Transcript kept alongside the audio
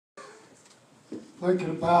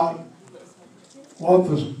thinking about what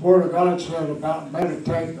the Word of God said about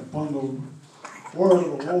meditating upon the Word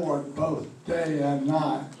of the Lord both day and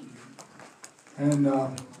night. And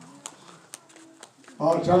a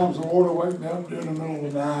lot of times the Lord will wake me up during the middle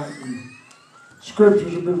of the night and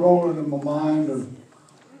scriptures will be rolling in my mind,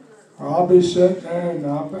 or I'll be sitting there and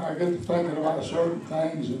I get to thinking about certain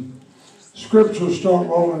things and scriptures start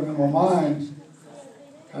rolling in my mind.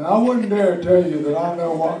 And I wouldn't dare tell you that I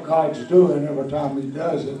know what God's doing every time He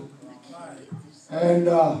does it. And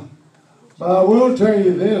but I will tell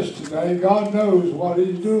you this today: God knows what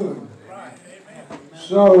He's doing.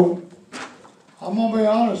 So I'm gonna be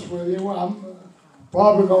honest with you. I'm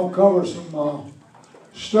probably gonna cover some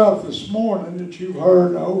stuff this morning that you've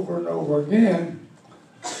heard over and over again,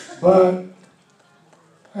 but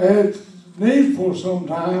it's needful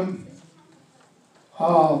sometime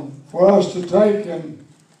for us to take and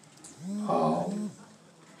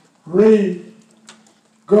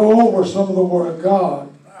go over some of the Word of God.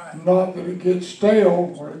 Not that it gets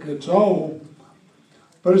stale or it gets old,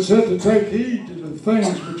 but it said to take heed to the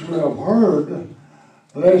things which you have heard,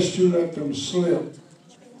 lest you let them slip.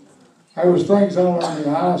 There was things I learned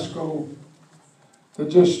in high school that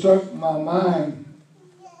just stuck in my mind,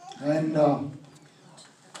 and I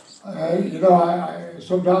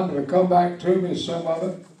sometimes it'll come back to me, some of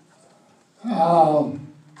it.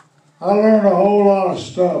 I learned a whole lot of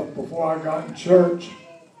stuff before I got in church,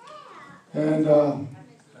 and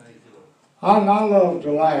I love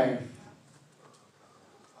to laugh.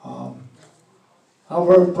 I've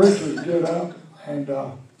heard preachers get up and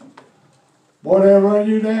boy, they'll run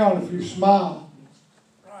you down if you smile.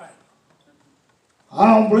 I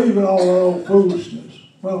don't believe in all that old foolishness.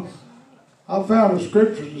 Well, I found a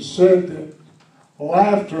scripture that said that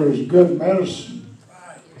laughter is good medicine.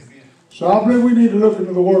 So I believe we need to look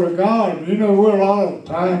into the Word of God. You know, we're a lot of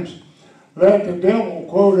times let the devil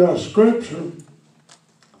quote us scripture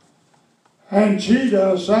and cheat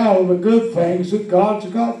us out of the good things that God's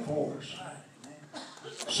got for us.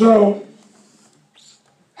 So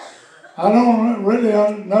I don't really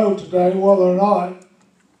know today whether or not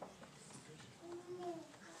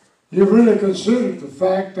you've really considered the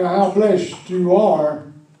fact of how blessed you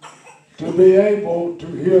are to be able to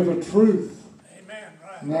hear the truth. Amen.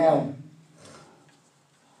 Right. Now,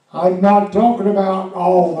 I'm not talking about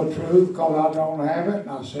all the truth because I don't have it. And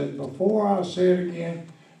I said before, I say it again,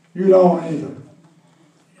 you don't either.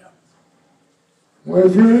 Well,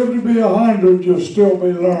 if you live to be 100, you'll still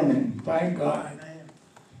be learning. Thank God.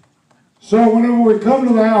 So whenever we come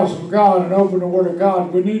to the house of God and open the Word of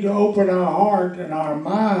God, we need to open our heart and our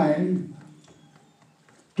mind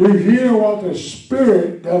to hear what the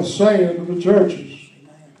Spirit does say into the churches.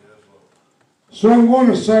 So I'm going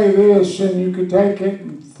to say this, and you can take it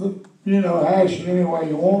and, hash it any way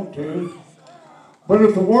you want to. But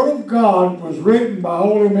if the Word of God was written by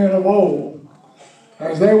holy men of old,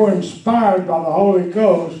 as they were inspired by the Holy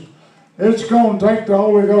Ghost, it's going to take the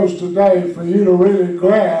Holy Ghost today for you to really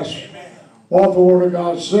grasp what the Word of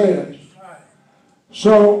God says.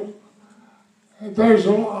 So, there's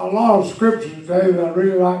a lot of scripture today that I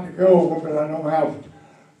really like to go over, but I don't have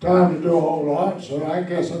time to do a whole lot, so I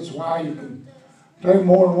guess that's why you can take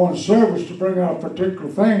more than one service to bring out a particular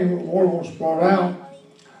thing that the Lord wants brought out.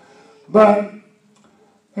 But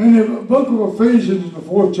in the book of Ephesians, in the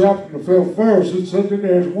 4th chapter, the 5th verse, it said that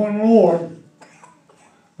there's one Lord,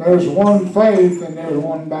 there's one faith, and there's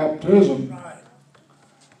one baptism.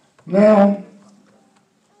 Now,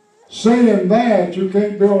 saying that, you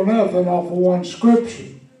can't build nothing off of one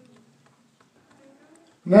scripture.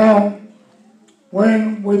 Now,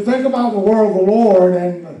 when we think about the word of the Lord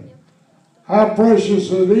and how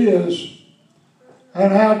precious it is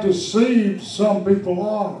and how deceived some people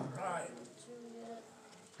are.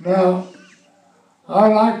 Now, I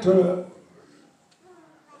like to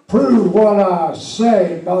prove what I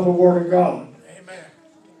say by the Word of God. Amen.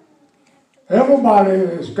 Everybody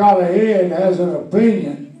that's got a head has an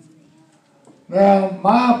opinion. Now,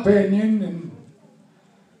 my opinion and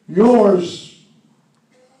yours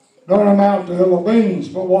don't amount to hill of beans,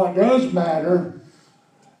 but what does matter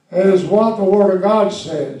is what the Word of God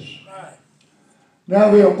says. Right.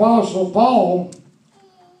 Now, the Apostle Paul,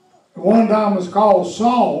 one time was called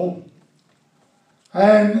Saul,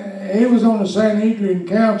 and he was on the Sanhedrin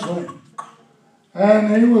Council,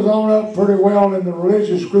 and he was on up pretty well in the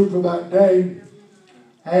religious group of that day,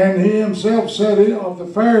 and he himself said of the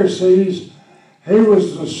Pharisees, he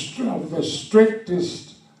was of the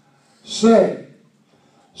strictest sect.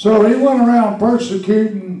 So he went around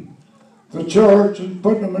persecuting the church and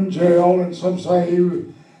putting them in jail, and some say he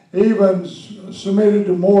even submitted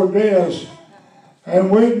to more deaths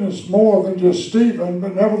and witnessed more than just Stephen,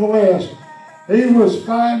 but nevertheless, he was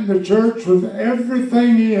fighting the church with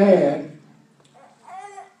everything he had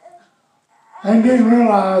and didn't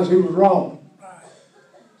realize he was wrong.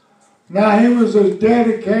 Now, he was as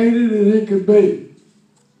dedicated as he could be,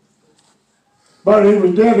 but he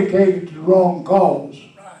was dedicated to the wrong cause.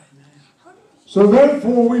 So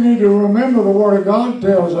therefore, we need to remember the Word of God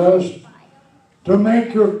tells us to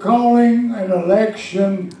make your calling and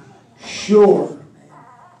election sure.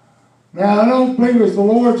 Now, I don't believe it's the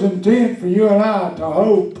Lord's intent for you and I to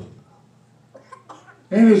hope,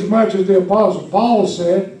 inasmuch as the Apostle Paul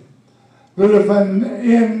said, that if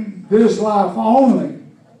in this life only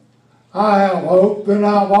I have hope, then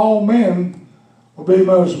out of all men will be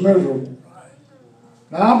most miserable.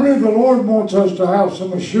 Now, I believe the Lord wants us to have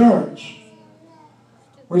some assurance.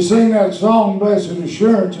 We sing that song, Blessed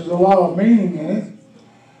Assurance, there's a lot of meaning in it.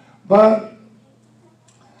 But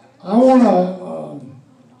I want to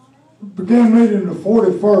begin reading the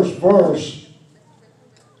 41st verse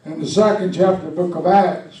in the 2nd chapter of the book of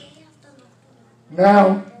Acts.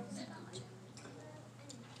 Now,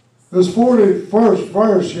 this 41st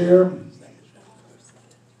verse here,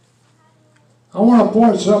 I want to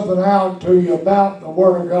point something out to you about the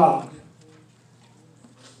Word of God.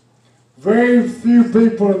 Very few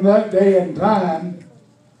people in that day and time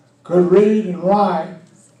could read and write.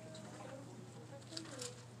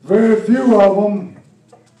 Very few of them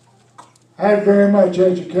had very much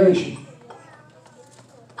education.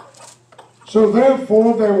 So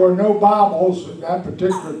therefore, there were no Bibles at that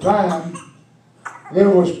particular time that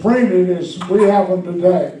was printed as we have them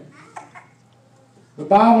today. The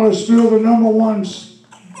Bible is still the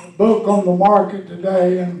 #1 book on the market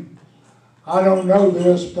today, and I don't know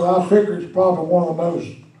this, but I figure it's probably one of the most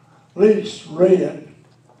least read.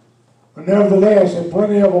 But nevertheless, there are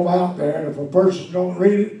plenty of them out there, and if a person don't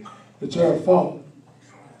read it, it's their fault.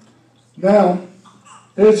 Now,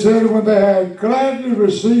 it said when they had gladly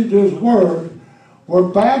received his word, were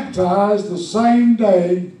baptized the same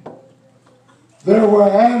day, there were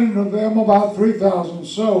added to them about 3,000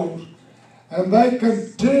 souls, and they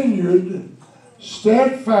continued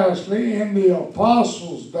steadfastly in the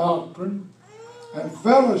apostles' doctrine and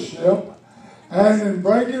fellowship, and in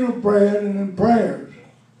breaking of bread and in prayers.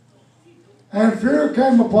 And fear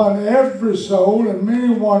came upon every soul, and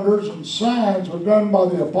many wonders and signs were done by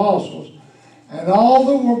the apostles. And all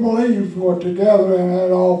that were believed were together and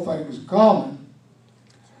had all things common.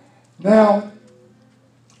 Now,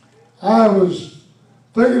 I was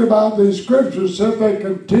thinking about these scriptures, said they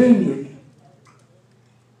continued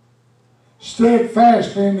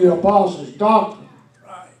steadfastly in the apostles' doctrine.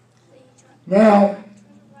 Now,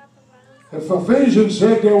 if Ephesians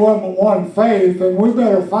said there wasn't one faith, then we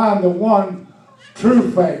better find the one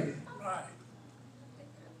true faith.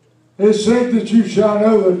 It said that you shall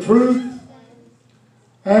know the truth,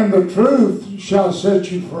 and the truth shall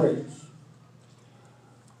set you free.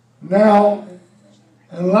 Now,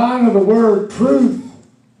 in line of the word truth,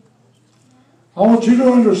 I want you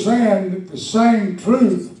to understand that the same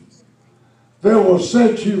truth that will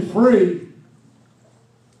set you free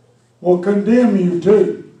will condemn you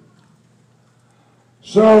too.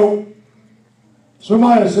 So,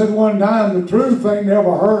 somebody said one time, the truth ain't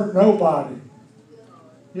never hurt nobody.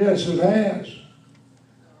 Yes, it has.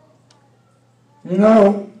 You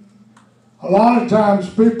know, a lot of times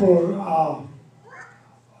people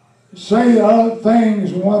say other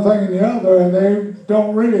things, one thing and the other, and they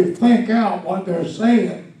don't really think out what they're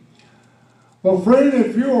saying. But friend,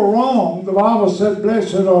 if you are wrong, the Bible said,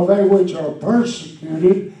 blessed are they which are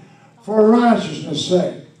persecuted for righteousness'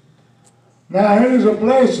 sake. Now, it is a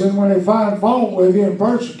blessing when they find fault with you and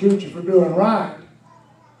persecute you for doing right.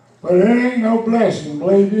 But it ain't no blessing,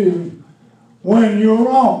 believe you, when you're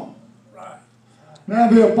wrong. Now,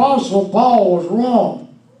 the Apostle Paul was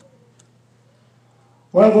wrong.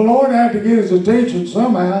 Well, the Lord had to get his attention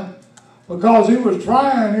somehow, because he was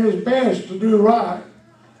trying his best to do right,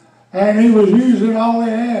 and he was using all he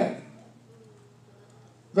had.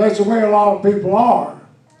 That's the way a lot of people are.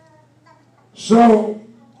 So,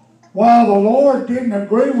 while the Lord didn't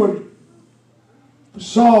agree with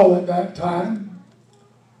Saul at that time,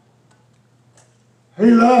 he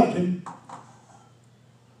loved him.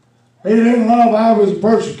 He didn't love how he was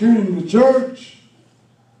persecuting the church.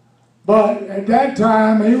 But at that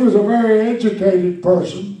time, he was a very educated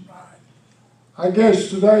person. I guess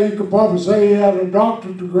today you could probably say he had a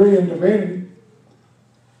doctorate degree in divinity.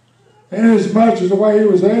 Inasmuch as the way he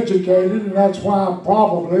was educated, and that's why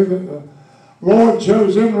probably that the Lord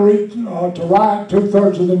chose him to write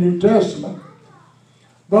 2/3 of the New Testament.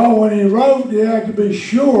 But when he wrote, he had to be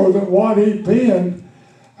sure that what he penned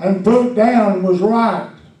and put down was right.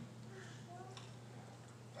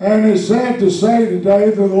 And it's sad to say today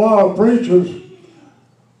that a lot of preachers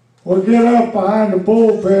will get up behind the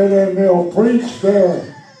pulpit and they'll preach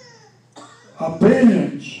their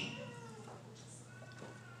opinions.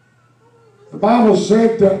 The Bible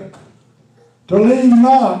said that to lean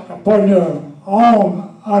not upon your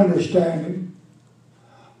own understanding,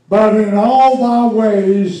 but in all thy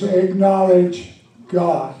ways acknowledge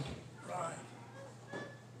God.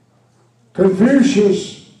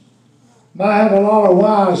 Confucius might have a lot of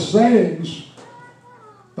wise sayings,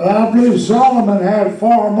 but I believe Solomon had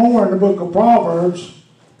far more in the book of Proverbs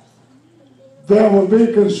that would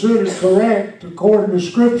be considered correct according to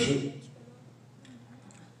Scripture.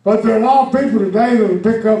 But there are a lot of people today that will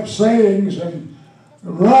pick up sayings and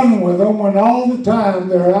run with them when all the time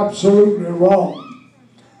they're absolutely wrong.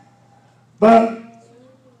 But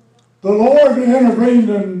the Lord intervened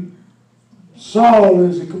in Saul,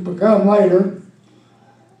 as he could become later,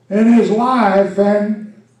 in his life,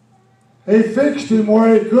 and he fixed him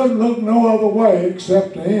where he couldn't look no other way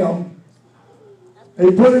except to him.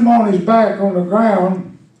 He put him on his back on the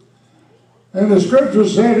ground, and the Scripture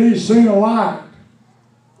said he seen a light.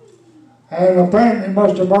 And apparently it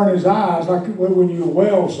must have burned his eyes like when you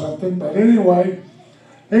wail something. But anyway,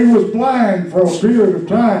 he was blind for a period of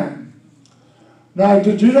time. Now,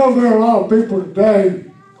 did you know there are a lot of people today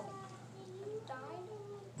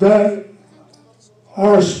that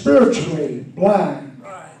are spiritually blind?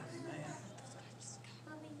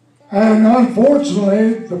 And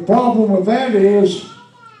unfortunately, the problem with that is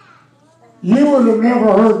you would have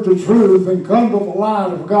never heard the truth and come to the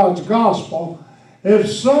light of God's gospel if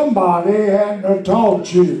somebody hadn't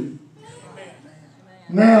taught you.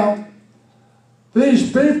 Now,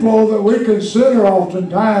 these people that we consider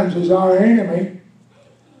oftentimes as our enemy,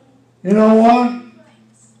 you know what?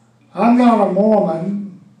 I'm not a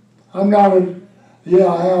Mormon. I'm not a,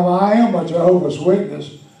 I am a Jehovah's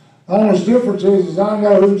Witness. The only difference is I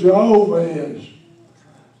know who Jehovah is.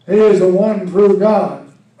 He is the one true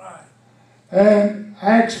God. And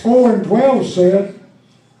Acts 4:12 said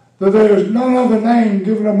that there is none other name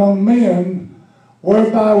given among men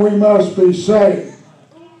whereby we must be saved.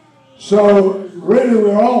 So really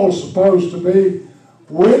we're all supposed to be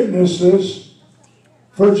witnesses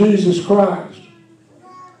for Jesus Christ.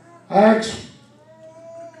 Acts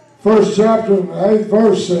 1st chapter, 8th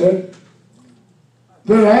verse said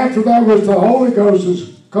that after that which the Holy Ghost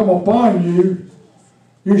has come upon you,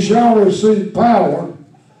 you shall receive power,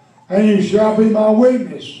 and you shall be my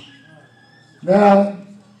witness. Now,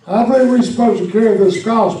 I believe we're supposed to carry this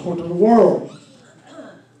gospel to the world.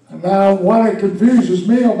 And now, what it confuses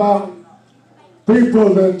me about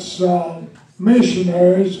people that's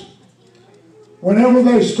missionaries, whenever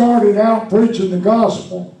they started out preaching the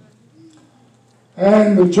gospel,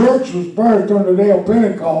 and the church was birthed on the day of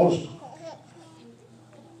Pentecost,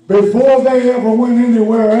 before they ever went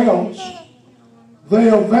anywhere else, they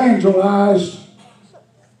evangelized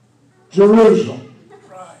Jerusalem.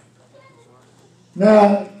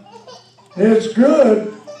 Now, it's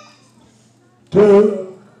good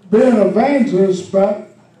to be an evangelist, but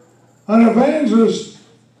an evangelist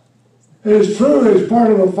is true as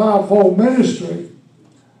part of the fivefold ministry.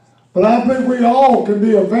 But I think we all can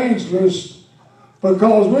be evangelists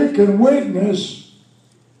because we can witness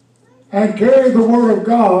and carry the Word of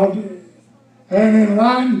God and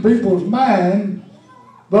enlighten people's mind,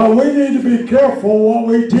 but we need to be careful what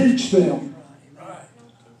we teach them.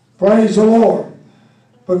 Praise the Lord.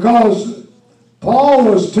 Because Paul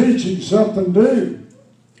was teaching something new.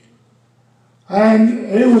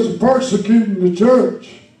 And he was persecuting the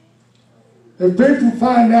church. If people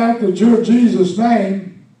find out that you're Jesus'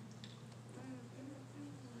 name,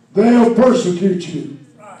 they'll persecute you.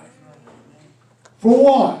 For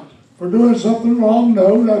what? For doing something wrong?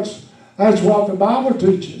 No, that's what the Bible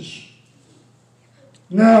teaches.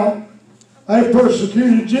 Now, they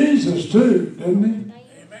persecuted Jesus too, didn't they?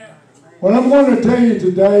 Well, I'm going to tell you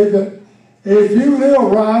today that if you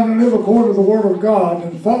live right and live according to the Word of God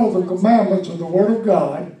and follow the commandments of the Word of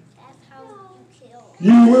God,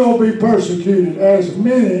 you will be persecuted. As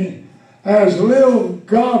many as live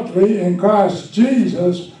godly in Christ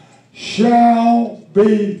Jesus shall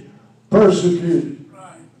be persecuted.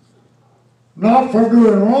 Not for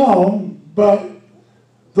doing wrong, but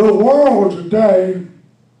the world today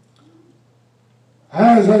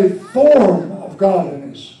has a form of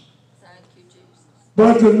godliness,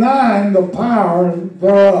 but denying the power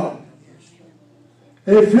thereof.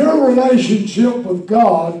 If your relationship with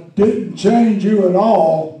God didn't change you at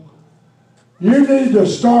all, you need to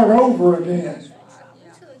start over again.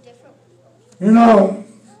 You know,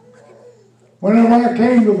 whenever I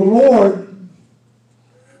came to the Lord,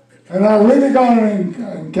 and I really got an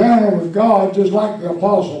encounter with God, just like the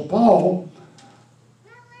Apostle Paul,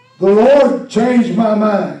 the Lord changed my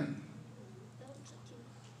mind.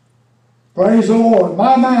 Praise the Lord.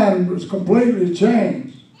 My mind was completely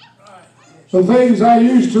changed. The things I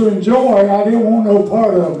used to enjoy, I didn't want no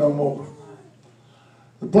part of no more.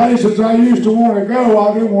 The places I used to want to go,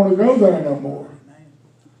 I didn't want to go there no more.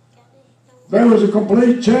 There was a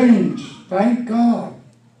complete change. Thank God.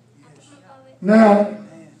 Now,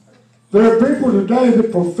 there are people today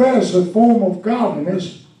that profess a form of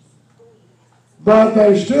godliness, but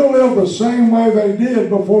they still live the same way they did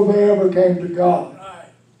before they ever came to God.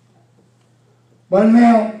 But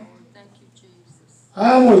now,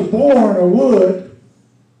 I was born a wood,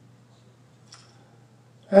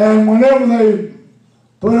 and whenever they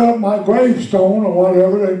put up my gravestone or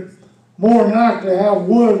whatever, they more than likely have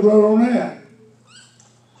wood wrote on that.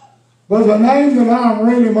 But the name that I'm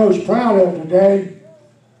really most proud of today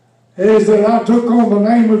is that I took on the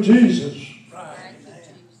name of Jesus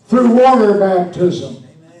through water baptism.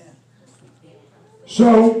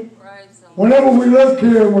 So, whenever we look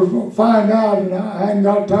here, we're going to find out, and I hadn't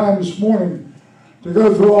got time this morning to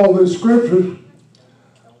go through all these scriptures,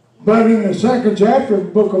 but in the second chapter of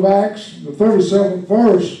the book of Acts, the 37th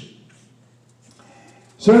verse,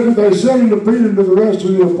 said that they said unto Peter and to the rest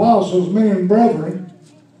of the apostles, men and brethren,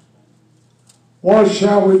 what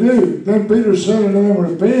shall we do? Then Peter said unto them,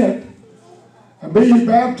 repent, and be ye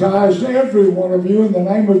baptized, every one of you, in the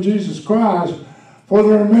name of Jesus Christ, for the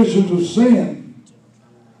remission of sin.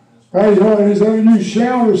 Praise the Lord. And he said, and you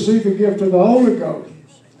shall receive the gift of the Holy Ghost.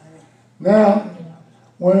 Now,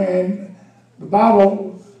 when the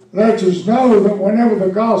Bible lets us know that whenever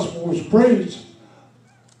the gospel was preached,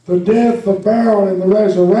 the death, the burial, and the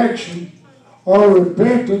resurrection are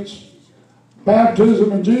repentance,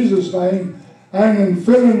 baptism in Jesus' name, and in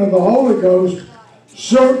filling of the Holy Ghost,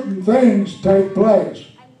 certain things take place.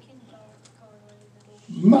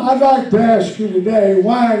 I'd like to ask you today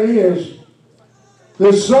why it is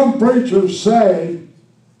that some preachers say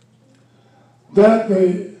that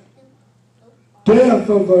the death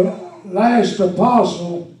of the last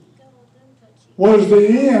apostle was the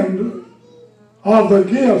end of the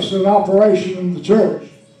gifts in operation in the church.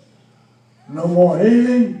 No more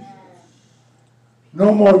healing,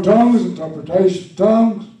 no more tongues, interpretation of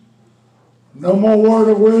tongues, no more word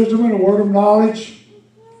of wisdom and a word of knowledge.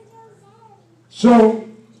 So,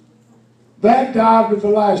 that died with the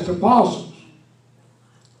last apostles.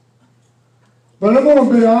 But I'm going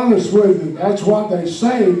to be honest with you, that's what they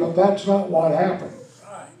say, but that's not what happened.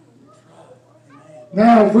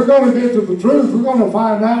 Now, if we're going to get to the truth, we're going to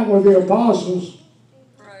find out where the apostles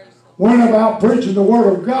went about preaching the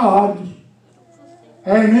Word of God.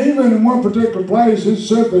 And even in one particular place, it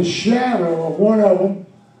said the shadow of one of them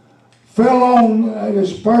fell on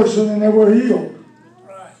this person and they were healed.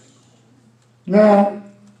 Now,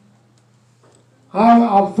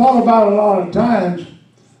 I've thought about it a lot of times.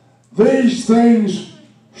 These things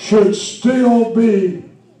should still be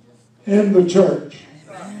in the church.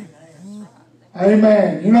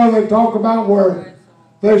 Amen. You know, they talk about where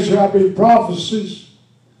there shall be prophecies,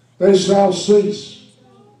 they shall cease.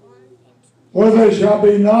 Where there shall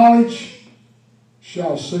be knowledge,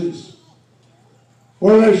 shall cease.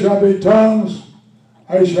 Where there shall be tongues,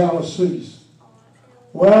 they shall cease.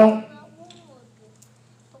 Well,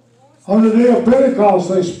 on the day of Pentecost,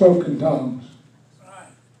 they spoke in tongues.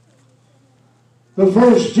 The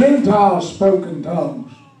first Gentiles spoke in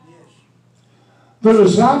tongues. The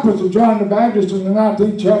disciples of John the Baptist in the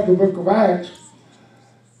 19th chapter of the book of Acts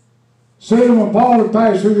said when Paul had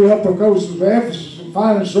passed through the upper coast of Ephesus and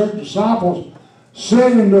finding certain disciples,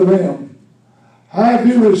 said unto them, have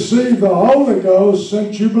you received the Holy Ghost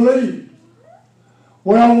since you believed?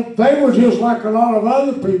 Well, they were just like a lot of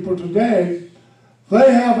other people today.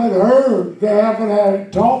 They haven't heard. They haven't had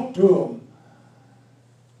it taught to them.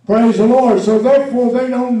 Praise the Lord. So therefore, they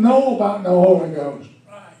don't know about no Holy Ghost.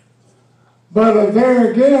 But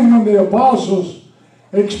there again, when the apostles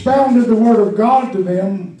expounded the Word of God to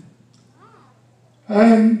them,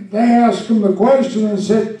 and they asked them the question and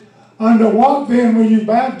said, unto what then were you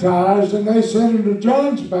baptized? And they said, unto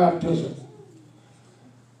John's baptism.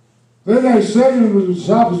 Then they said unto the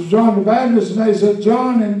disciples of John the Baptist, and they said,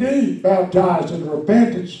 John indeed baptized in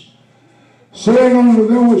repentance, saying unto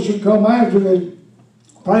them which should come after them,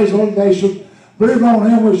 praise the Lord, they should believe on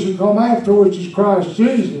him which should come after, which is Christ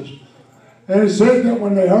Jesus. And it said that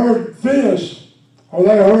when they heard this, or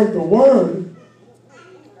they heard the word,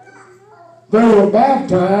 they were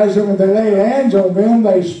baptized, and when they laid hands on them,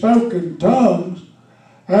 they spoke in tongues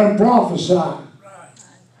and prophesied.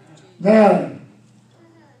 Now,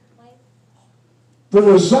 the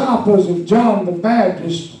disciples of John the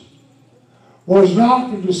Baptist was not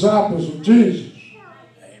the disciples of Jesus.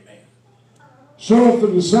 Amen. So if the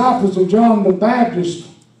disciples of John the Baptist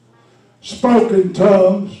spoke in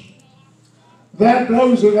tongues, that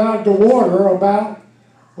blows it out the water about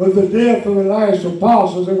with the death of the last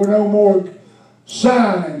apostles. There were no more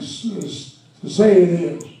signs to say it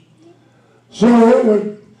is. So it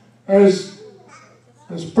would, as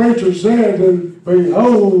preacher said, to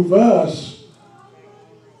behoove us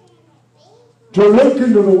to look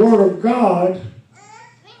into the Word of God.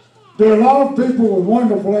 There are a lot of people with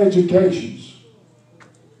wonderful educations.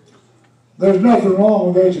 There's nothing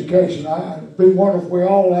wrong with education. It'd be wonderful if we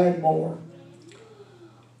all had more.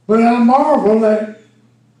 But I marvel at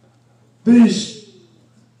these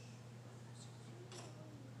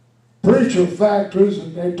preacher factories,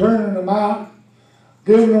 and they're turning them out,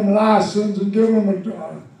 giving them license and giving them a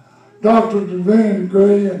doctorate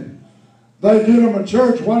degree, and they get them a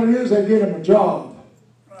church. What it is, they get them a job.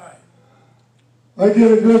 Right. They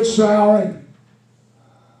get a good salary.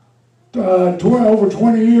 Over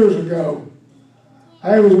 20 years ago,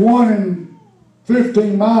 there was one in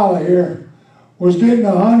 15 mile here was getting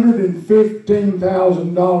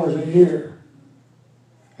 $115,000 a year.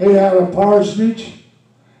 He had a parsonage,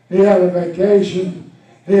 he had a vacation,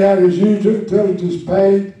 he had his utilities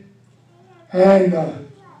paid, and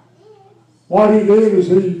what he did is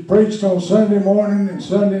he preached on Sunday morning and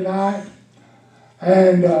Sunday night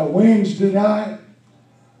and Wednesday night.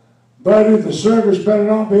 But the service better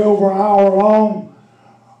not be over an hour long,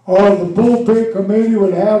 or the pulpit committee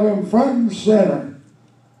would have him front and center.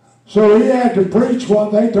 So he had to preach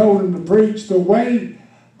what they told him to preach the way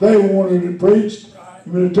they wanted it preached.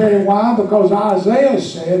 I'm going to tell you why. Because Isaiah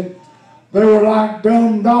said they were like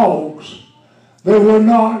dumb dogs. They will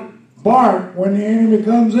not bark when the enemy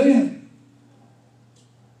comes in.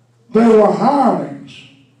 They were hirelings.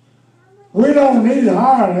 We don't need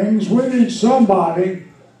hirelings. We need somebody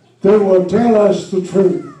that will tell us the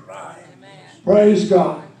truth. Right. Praise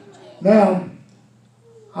God. Now,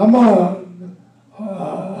 I'm going to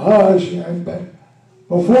hush, but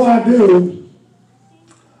before I do,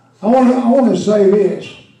 I want to say this.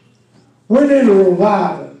 We need a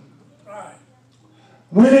revival. Right.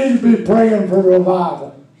 We need to be praying for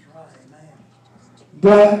revival. Right, man.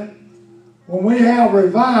 But when we have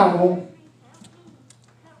revival,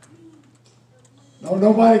 don't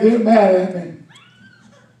nobody get mad at me.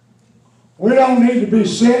 We don't need to be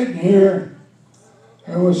sitting here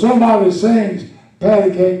and when somebody sings,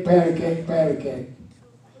 patty cake, patty cake, patty cake.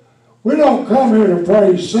 We don't come here to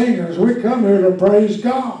praise singers. We come here to praise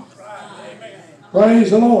God. Right. Amen. Praise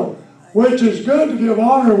the Lord. Which is good to give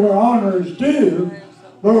honor where honor is due.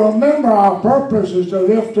 But remember, our purpose is to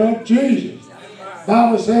lift up Jesus. The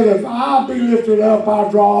Bible said, if I be lifted up, I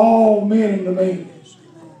draw all men into me.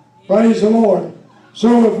 Praise the Lord.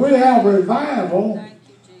 So if we have revival,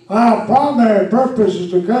 our primary purpose is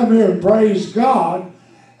to come here and praise God.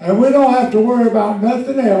 And we don't have to worry about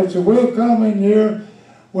nothing else. If we'll come in here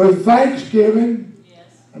with thanksgiving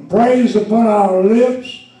and praise upon our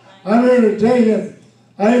lips, I'm here to tell you,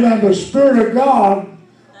 amen, the Spirit of God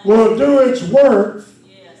will do its work,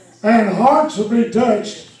 and hearts will be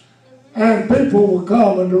touched, and people will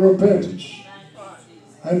come into repentance.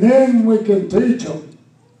 And then we can teach them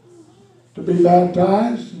to be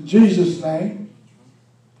baptized in Jesus' name.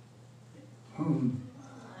 You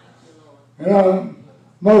know,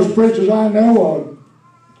 most preachers I know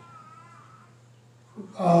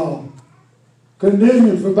condemn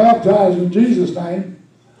you for baptizing in Jesus' name.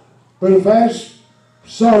 But if that's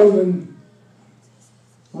so, then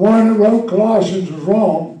the one that wrote Colossians was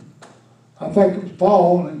wrong. I think it was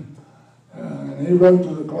Paul, and he wrote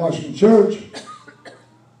to the Colossian church.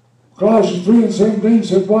 Colossians 3:17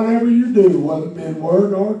 said, whatever you do, whether it be in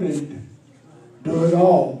word or deed, do it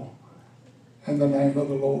all in the name of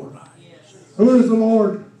the Lord. Who is the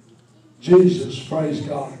Lord? Jesus. Praise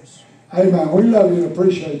God. Amen. We love you and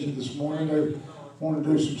appreciate you this morning. They want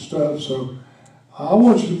to do some stuff, so I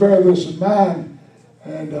want you to bear this in mind,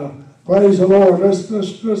 and praise the Lord. Let's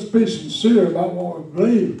be sincere about what we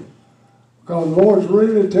believe, because the Lord's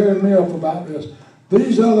really tearing me up about this.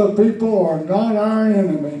 These other people are not our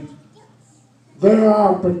enemy. They're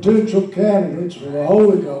our potential candidates for the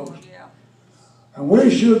Holy Ghost. And we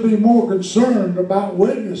should be more concerned about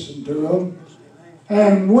witnessing to them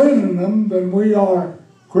and winning them than we are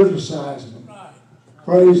criticizing them.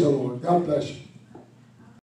 Praise the Lord. God bless you.